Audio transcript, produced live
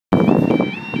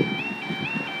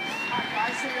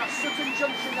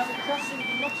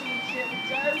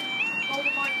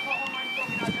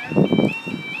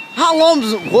How long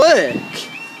does it work?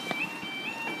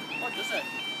 What does it?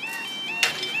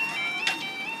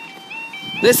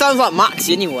 This sounds like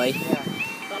Maxi anyway. Yeah.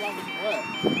 How long does it work?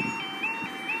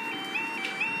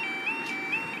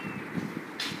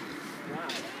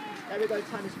 Right. There we go,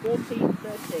 time is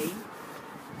 14:13.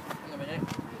 Hang on a minute.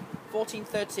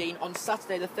 14:13 on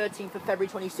Saturday the 13th of February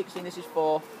 2016. This is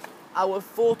for our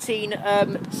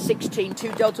 14:16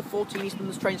 to Delta 14 East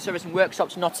Midlands train service and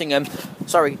workshops Nottingham.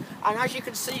 Sorry. And as you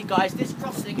can see, guys, this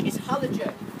crossing is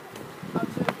Halligen.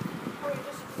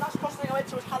 Last crossing I went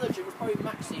to was Halligen, was probably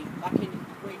Maxi back at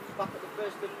the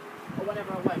first of, or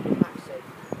whenever I went with Maxi.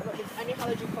 I've not been to any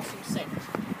Halligen crossing since,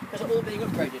 because they're all being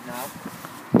upgraded now.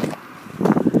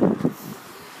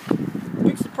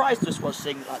 Big surprise to us was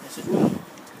seeing it like this as well.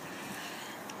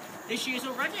 This year's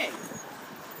already.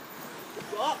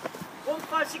 What?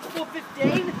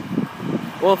 156415.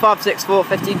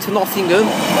 156415 to Nottingham.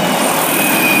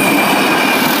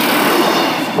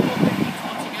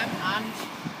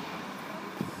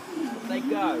 And they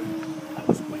go.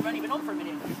 We've only been on for a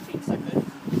minute and 15 seconds.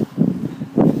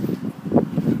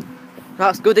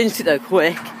 That's good, isn't it though?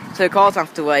 Quick. So cars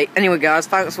have to wait. Anyway guys,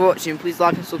 thanks for watching. Please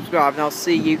like and subscribe and I'll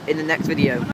see you in the next video.